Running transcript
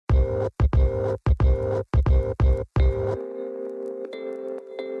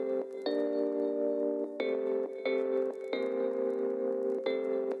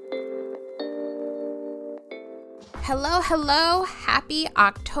Hello. Happy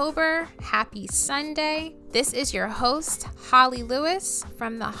October. Happy Sunday. This is your host, Holly Lewis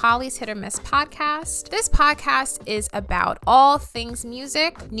from the Holly's Hit or Miss podcast. This podcast is about all things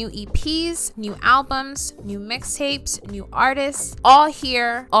music, new EPs, new albums, new mixtapes, new artists, all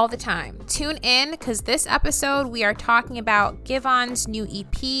here, all the time. Tune in because this episode we are talking about Giveon's new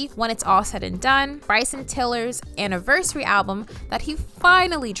EP, When It's All Said and Done, Bryson Tiller's anniversary album that he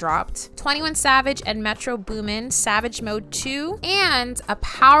finally dropped, 21 Savage and Metro Boomin, Savage Mode 2, and a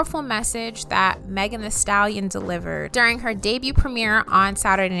powerful message that Megan Thee Stallion delivered during her debut premiere on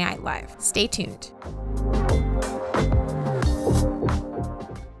Saturday Night Live. Stay tuned.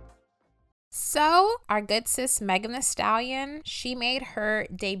 So, our good sis Megan Thee Stallion, she made her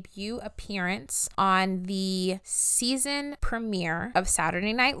debut appearance on the season premiere of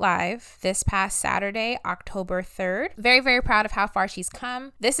Saturday Night Live this past Saturday, October 3rd. Very, very proud of how far she's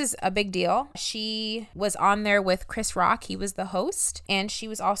come. This is a big deal. She was on there with Chris Rock. He was the host, and she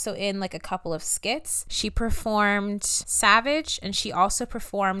was also in like a couple of skits. She performed Savage, and she also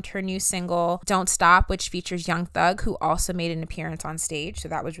performed her new single, Don't Stop, which features Young Thug, who also made an appearance on stage. So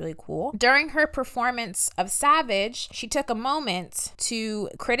that was really cool. During her performance of Savage, she took a moment to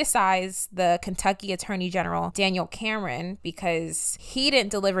criticize the Kentucky Attorney General Daniel Cameron because he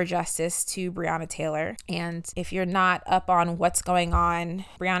didn't deliver justice to Breonna Taylor. And if you're not up on what's going on,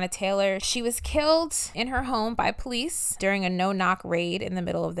 Breonna Taylor, she was killed in her home by police during a no-knock raid in the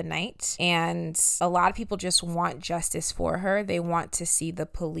middle of the night. And a lot of people just want justice for her. They want to see the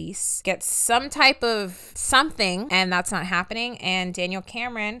police get some type of something, and that's not happening. And Daniel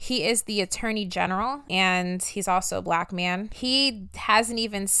Cameron, he is the Attorney General, and he's also a black man. He hasn't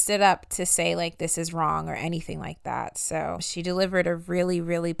even stood up to say like this is wrong or anything like that. So she delivered a really,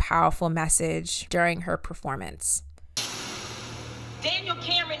 really powerful message during her performance. Daniel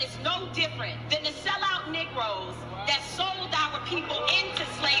Cameron is no different than the sellout Negroes that sold our people into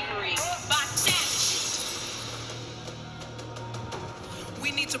slavery by savages.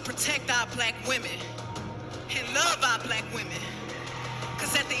 We need to protect our black women and love our black women.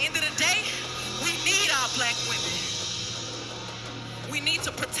 Because at the end of the day, we need our black women. We need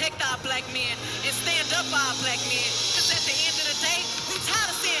to protect our black men and stand up for our black men. Because at the end of the day, we tired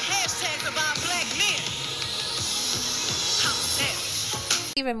of seeing hashtags of our black men. I'm savage.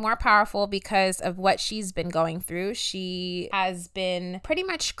 Even more powerful because of what she's been going through. She has been pretty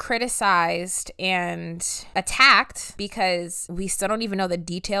much criticized and attacked because we still don't even know the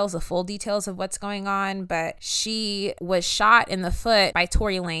full details of what's going on, but she was shot in the foot by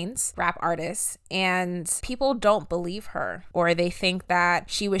Tory Lanez, rap artist, and people don't believe her, or they think that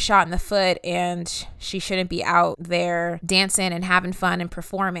she was shot in the foot and she shouldn't be out there dancing and having fun and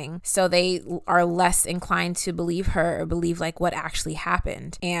performing. So they are less inclined to believe her or believe like what actually happened.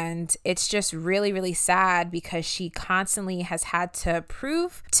 And it's just really, really sad because she constantly has had to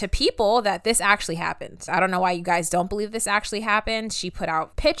prove to people that this actually happened. I don't know why you guys don't believe this actually happened. She put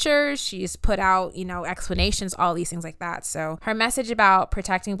out pictures, she's put out, explanations, all these things like that. So her message about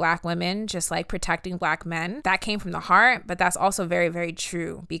protecting black women, just like protecting black men, that came from the heart, but that's also very, very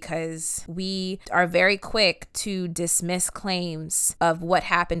true because we are very quick to dismiss claims of what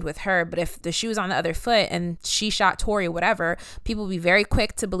happened with her. But if the shoe was on the other foot and she shot Tory or whatever, people will be very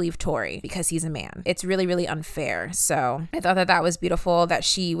quick to believe Tory because he's a man. It's really, really unfair. So I thought that was beautiful that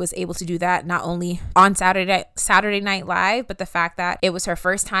she was able to do that, not only on Saturday Night Live, but the fact that it was her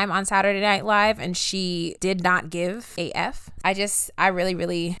first time on Saturday Night Live and she did not give a F. I really,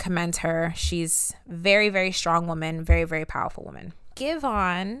 really commend her. She's very, very strong woman, very, very powerful woman.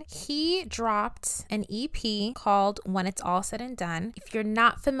 Giveon, he dropped an EP called When It's All Said and Done. If you're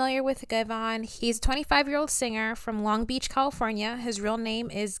not familiar with Giveon, he's a 25-year-old singer from Long Beach, California. His real name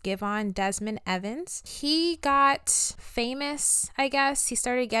is Giveon Desmond Evans. He got famous, I guess. He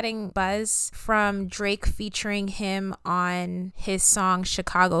started getting buzz from Drake featuring him on his song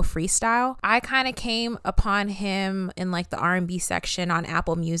Chicago Freestyle. I kind of came upon him in like the R&B section on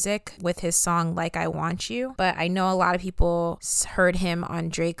Apple Music with his song Like I Want You, but I know a lot of people heard him on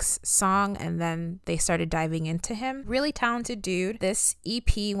Drake's song and then they started diving into him. Really talented dude. This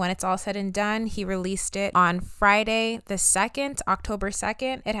EP, When It's All Said and Done, he released it on Friday the 2nd, October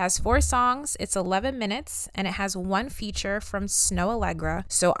 2nd. It has 4 songs. It's 11 minutes and it has 1 feature from Snoh Aalegra.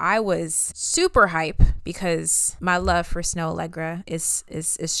 So I was super hype because my love for Snoh Aalegra is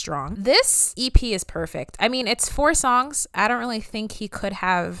strong. This EP is perfect. I mean, it's 4 songs. I don't really think he could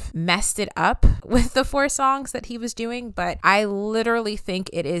have messed it up with the 4 songs that he was doing, but I literally think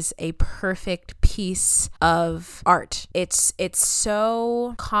it is a perfect piece piece of art. It's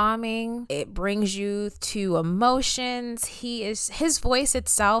so calming. It brings you to emotions. His voice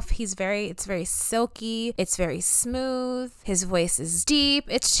itself, it's very silky. It's very smooth. His voice is deep.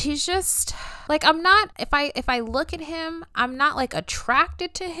 He's just like, I'm not, if I look at him, I'm not like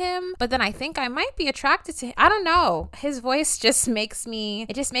attracted to him, but then I think I might be attracted to him. I don't know. His voice just makes me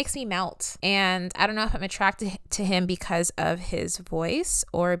melt. And I don't know if I'm attracted to him because of his voice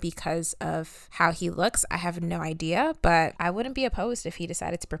or because of how he looks. I have no idea, but I wouldn't be opposed if he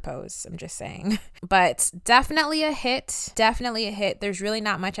decided to propose. I'm just saying. But definitely a hit. Definitely a hit. There's really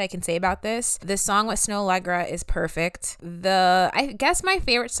not much I can say about this. The song with Snoh Aalegra is perfect. I guess my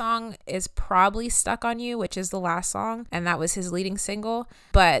favorite song is probably Stuck on You, which is the last song, and that was his leading single.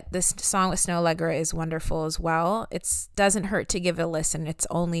 But this song with Snoh Aalegra is wonderful as well. It doesn't hurt to give it a listen. It's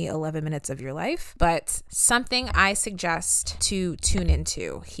only 11 minutes of your life, but something I suggest to tune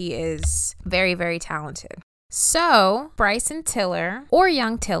into. He is very, very talented. So Bryson Tiller, or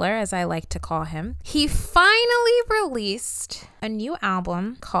Young Tiller as I like to call him, he finally released a new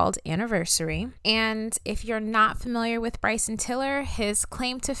album called Anniversary. And if you're not familiar with Bryson Tiller, his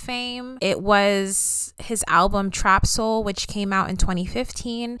claim to fame, it was his album Trap Soul, which came out in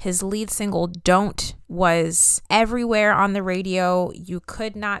 2015. His lead single Don't was everywhere on the radio. You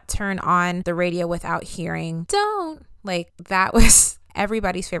could not turn on the radio without hearing Don't. Like, that was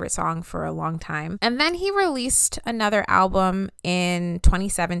everybody's favorite song for a long time. And then he released another album in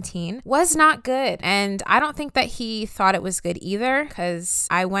 2017. Was not good. And I don't think that he thought it was good either, because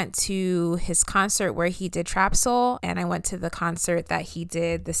I went to his concert where he did Trap Soul, and I went to the concert that he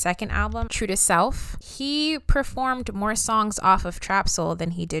did the second album, True to Self. He performed more songs off of Trap Soul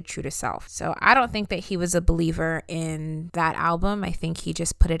than he did True to Self. So I don't think that he was a believer in that album. I think he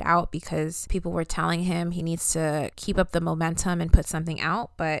just put it out because people were telling him he needs to keep up the momentum and put something out,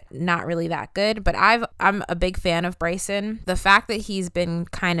 but not really that good. But I'm a big fan of Bryson. The fact that he's been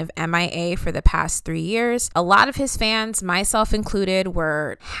kind of MIA for the past 3 years, a lot of his fans, myself included,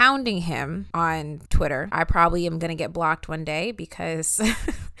 were hounding him on Twitter. I probably am gonna get blocked one day because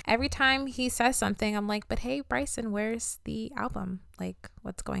every time he says something, I'm like, but hey, Bryson, where's the album? Like,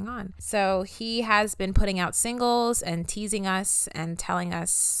 what's going on? So he has been putting out singles and teasing us and telling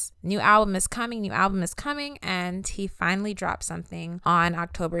us new album is coming, and he finally dropped something on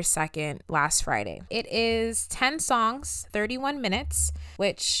October 2nd, last Friday. It is 10 songs, 31 minutes,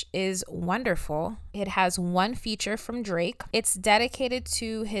 which is wonderful. It has one feature from Drake. It's dedicated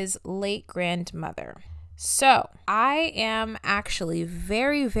to his late grandmother. So I am actually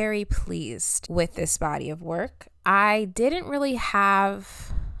very, very pleased with this body of work. I didn't really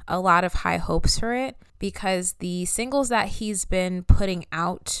have a lot of high hopes for it because the singles that he's been putting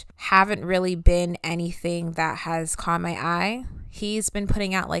out haven't really been anything that has caught my eye. He's been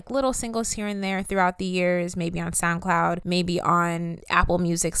putting out like little singles here and there throughout the years, maybe on SoundCloud, maybe on Apple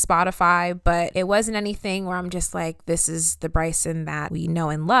Music, Spotify, but it wasn't anything where I'm just like, this is the Bryson that we know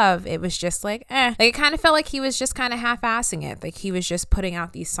and love. It was just like, Like, it kind of felt like he was just kind of half-assing it. Like, he was just putting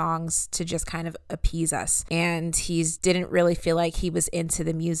out these songs to just kind of appease us. And he didn't really feel like he was into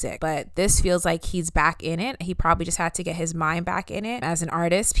the music. But this feels like he's back in it. He probably just had to get his mind back in it. As an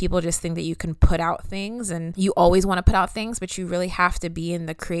artist, people just think that you can put out things and you always want to put out things, but you really have to be in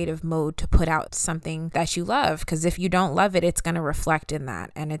the creative mode to put out something that you love, because if you don't love it, it's going to reflect in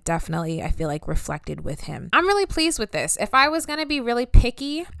that. And it definitely, I feel like, reflected with him. I'm really pleased with this. If I was going to be really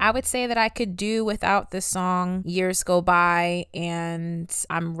picky, I would say that I could do without the song Years Go By and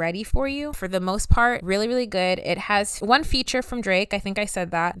I'm Ready For You. For the most part, really, really good. It has one feature from Drake. I think I said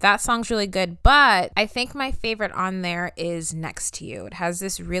that song's really good, but I think my favorite on there is Next to You. It has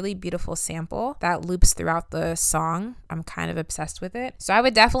this really beautiful sample that loops throughout the song. I'm kind of obsessed with it. So I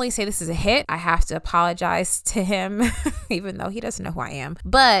would definitely say this is a hit. I have to apologize to him, even though he doesn't know who I am.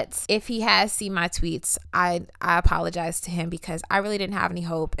 But if he has seen my tweets, I apologize to him because I really didn't have any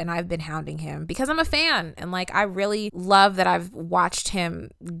hope, and I've been hounding him because I'm a fan. And like, I really love that I've watched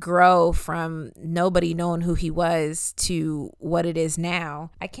him grow from nobody knowing who he was to what it is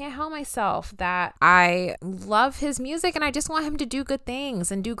now. I can't help myself that I love his music, and I just want him to do good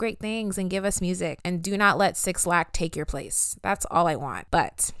things and do great things and give us music, and do not let 6 Lack take your place. That's all I want.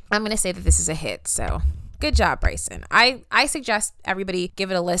 But I'm going to say that this is a hit. So good job, Bryson. I suggest everybody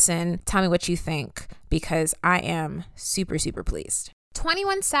give it a listen. Tell me what you think, because I am super, super pleased.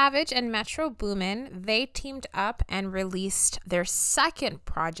 21 Savage and Metro Boomin, they teamed up and released their second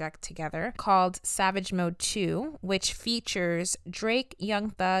project together called Savage Mode 2, which features Drake, Young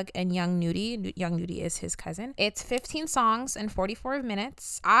Thug, and Young Nudy. Young Nudy is his cousin. It's 15 songs and 44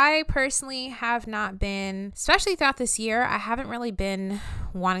 minutes. I personally have not been, especially throughout this year, I haven't really been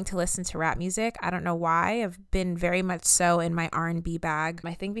wanting to listen to rap music. I don't know why. I've been very much so in my R&B bag.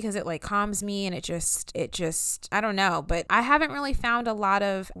 I think because it like calms me and it just I don't know, but I haven't really found a lot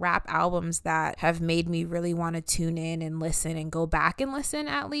of rap albums that have made me really want to tune in and listen and go back and listen.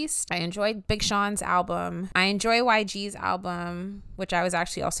 At least I enjoyed Big Sean's album. I enjoy YG's album, which I was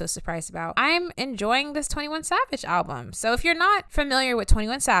actually also surprised about. I'm enjoying this 21 Savage album. So if you're not familiar with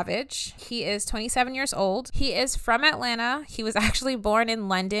 21 Savage, he is 27 years old. He is from Atlanta. He was actually born in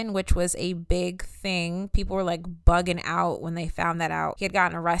London, which was a big thing. People were like bugging out when they found that out. He had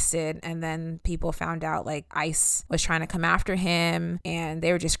gotten arrested, and then people found out like ICE was trying to come after him, and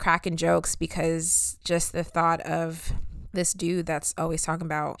they were just cracking jokes because just the thought of this dude that's always talking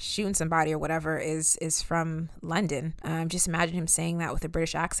about shooting somebody or whatever is from London. Just imagine him saying that with a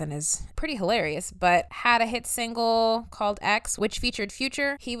British accent is pretty hilarious, but had a hit single called X, which featured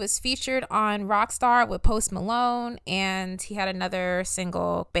Future. He was featured on Rockstar with Post Malone, and he had another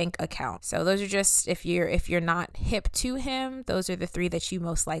single, Bank Account. So those are just, if you're not hip to him, those are the three that you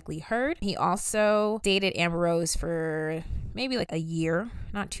most likely heard. He also dated Amber Rose for maybe like a year,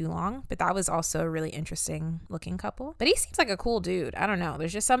 not too long, but that was also a really interesting looking couple. But he seems like a cool dude. I don't know.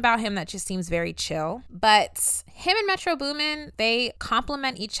 There's just something about him that just seems very chill. But him and Metro Boomin, they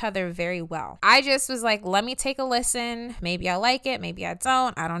complement each other very well. I just was like, let me take a listen. Maybe I like it. Maybe I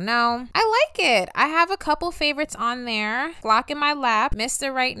don't. I don't know. I like it. I have a couple favorites on there. Glock in My Lap,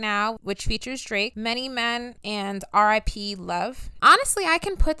 Mr. Right Now, which features Drake, Many Men, and R.I.P. Love. Honestly, I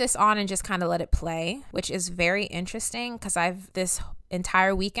can put this on and just kind of let it play, which is very interesting because this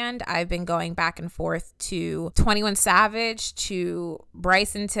entire weekend I've been going back and forth to 21 Savage, to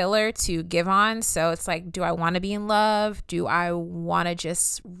Bryson Tiller, to Giveon. So it's like, do I want to be in love? Do I want to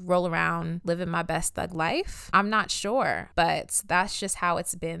just roll around living my best thug life? I'm not sure, but that's just how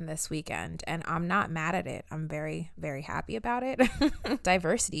it's been this weekend, and I'm not mad at it. I'm very, very happy about it.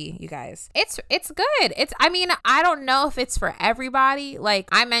 Diversity, you guys. It's good. I don't know if it's for everybody. Like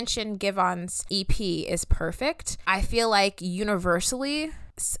I mentioned, Giveon's EP is perfect. I feel like universally,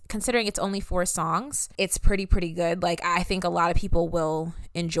 considering it's only 4 songs, it's pretty good. Like I think a lot of people will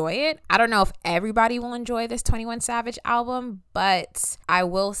enjoy it. I don't know if everybody will enjoy this 21 Savage album, but I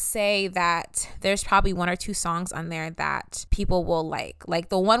will say that there's probably 1 or 2 songs on there that people will like. Like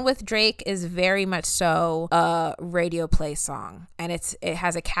the one with Drake is very much so a radio play song, and it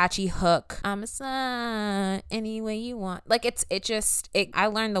has a catchy hook. I'm a son any way you want. Like I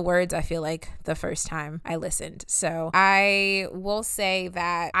learned the words, I feel like, the first time I listened. So I will say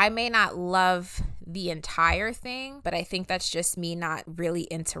that I may not love the entire thing, but I think that's just me not really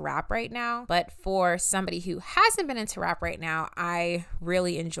into rap right now. But for somebody who hasn't been into rap right now, I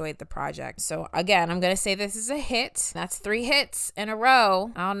really enjoyed the project. So again, I'm gonna say this is a hit. That's 3 hits in a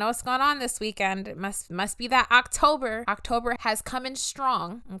row. I don't know what's going on this weekend. It must be that October has come in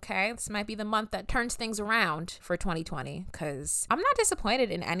strong. Okay, this might be the month that turns things around for 2020, because I'm not disappointed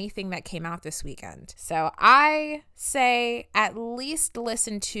in anything that came out this weekend. So I say at least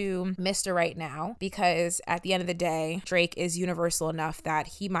listen to Mr. Right Now, because at the end of the day, Drake is universal enough that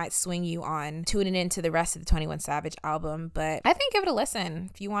he might swing you on tuning into the rest of the 21 Savage album. But I think give it a listen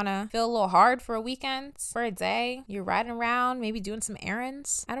if you want to feel a little hard for a weekend, for a day, you're riding around, maybe doing some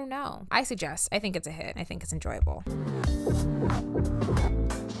errands. I don't know. I think it's a hit. I think it's enjoyable.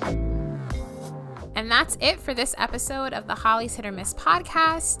 And that's it for this episode of the Holly's Hit or Miss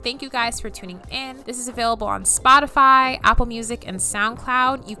podcast. Thank you guys for tuning in. This is available on Spotify, Apple Music, and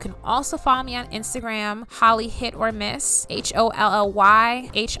SoundCloud. You can also follow me on Instagram, Holly Hit or Miss,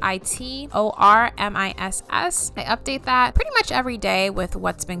 HOLLYHITORMISS. I update that pretty much every day with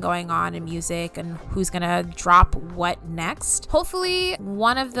what's been going on in music and who's gonna drop what next. Hopefully,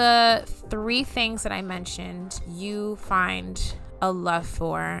 one of the 3 things that I mentioned, you find a love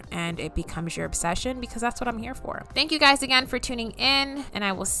for and it becomes your obsession, because that's what I'm here for. Thank you guys again for tuning in, and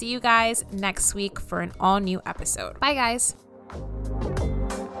I will see you guys next week for an all new episode. Bye guys.